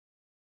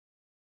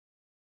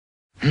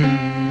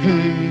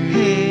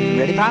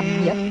Ready, Pop?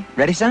 Yep.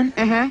 Ready, son?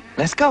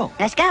 Let's go.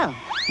 Let's go.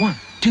 1,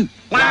 2.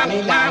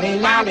 Lolly, lolly,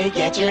 lolly,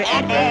 get your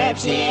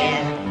adverbs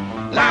here.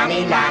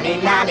 Lolly,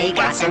 lolly, lolly,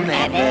 got some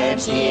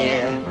adverbs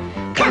here.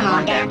 Come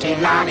on down to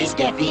Lolly's,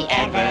 get the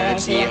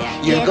adverbs here.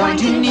 You're going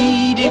to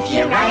need if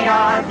you write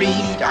or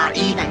read or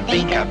even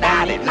think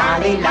about it.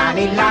 Lolly,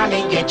 lolly,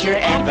 lolly, get your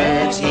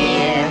adverbs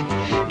here.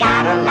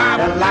 Got a lot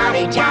of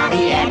lolly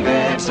jolly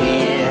adverbs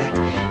here.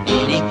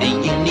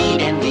 Anything you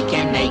need and we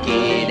can make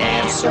it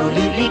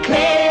absolutely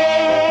clear.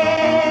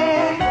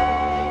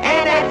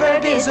 An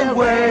adverb is a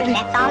word.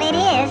 That's all it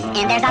is,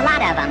 and there's a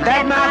lot of them.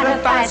 That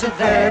modifies a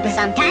verb.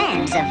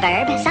 Sometimes a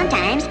verb,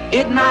 sometimes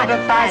It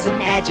modifies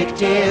an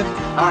adjective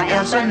or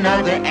else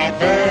another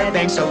adverb.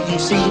 And so you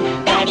see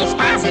that it's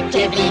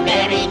positively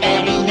very,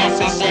 very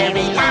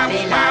necessary.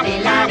 Lolly, lolly,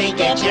 lolly,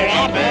 get your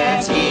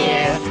adverbs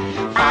here.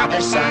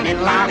 Father, son,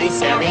 and Lolly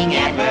selling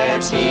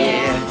adverbs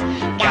here.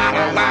 Got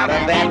a lot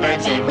of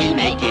adverbs and we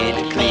make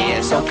it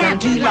clear. So come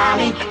to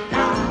Lolly.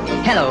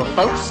 Hello,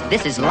 folks.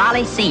 This is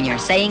Lolly Sr.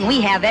 saying we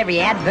have every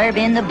adverb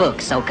in the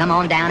book, so come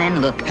on down and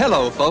look.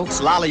 Hello,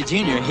 folks. Lolly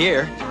Jr.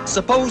 here.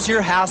 Suppose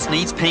your house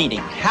needs painting.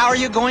 How are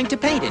you going to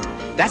paint it?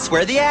 That's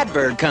where the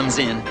adverb comes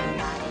in.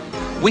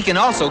 We can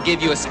also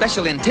give you a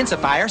special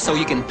intensifier so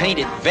you can paint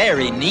it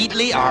very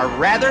neatly or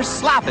rather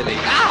sloppily.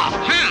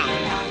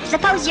 Hi.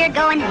 Suppose you're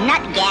going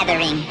nut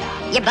gathering.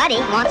 Your buddy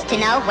wants to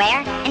know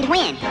where and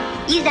when.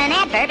 Use an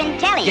adverb and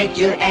tell him. Get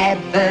your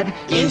adverb,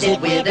 use it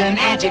with an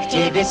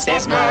adjective, it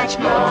says much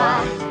more.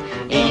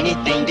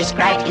 Anything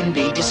described can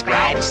be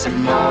described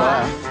some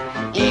more.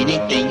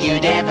 Anything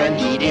you'd ever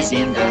need is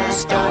in the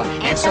store.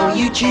 And so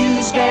you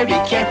choose very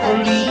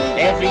carefully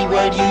every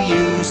word you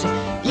use.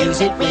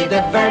 Use it with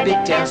a verb,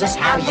 it tells us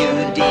how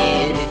you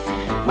did.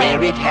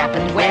 Where it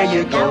happened, where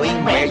you're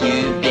going, where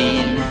you've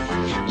been.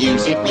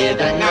 Use it with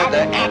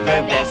another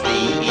adverb, that's the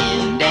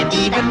end. And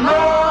even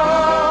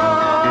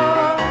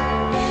more.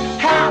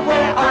 How,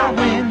 where, or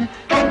when,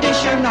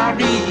 condition or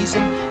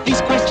reason.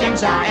 These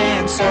questions are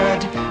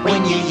answered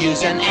when you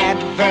use an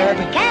adverb.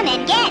 Come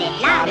and get it,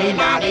 Lolly,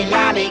 lolly,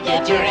 lolly,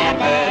 get your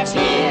adverbs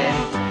here.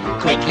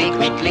 Quickly,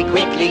 quickly,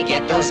 quickly,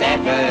 get those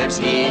adverbs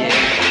here.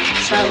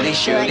 Slowly,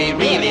 surely,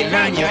 really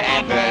learn your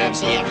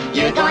adverbs here.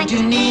 You're going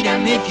to need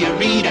them if you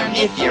read them,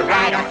 if you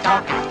write or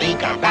talk or think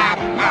about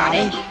them,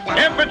 Lolly.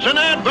 If it's an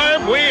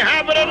adverb, we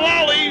have it at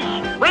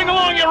Lolly's. Bring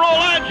along your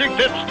old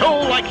adjectives, too,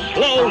 like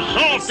slow,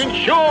 soft, and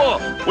sure.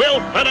 We'll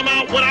fit them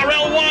out with our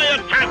LY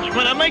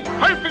attachment and make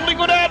perfectly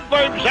good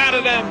adverbs out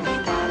of them.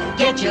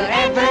 Get your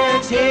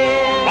adverbs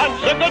here.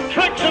 Lots of good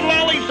tricks in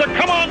Lolly's, so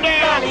come on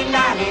down. Lolly,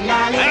 lolly,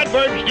 lolly.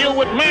 Adverbs deal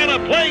with manner,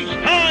 place,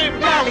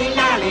 time, Lolly,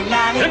 lolly,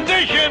 lolly.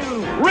 condition,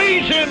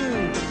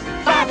 reason,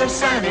 Father,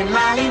 son, and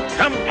Lolly.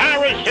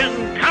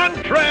 comparison,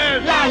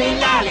 contrast. Lolly,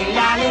 lolly,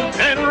 lolly.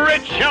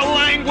 Enrich your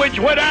language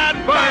with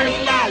adverbs. Lolly,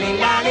 lolly,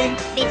 lolly.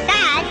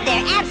 Besides,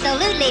 they're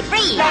absolutely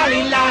free.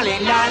 Lolly, lolly,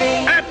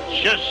 lolly. At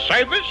your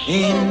service.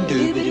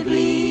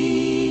 Indubitably.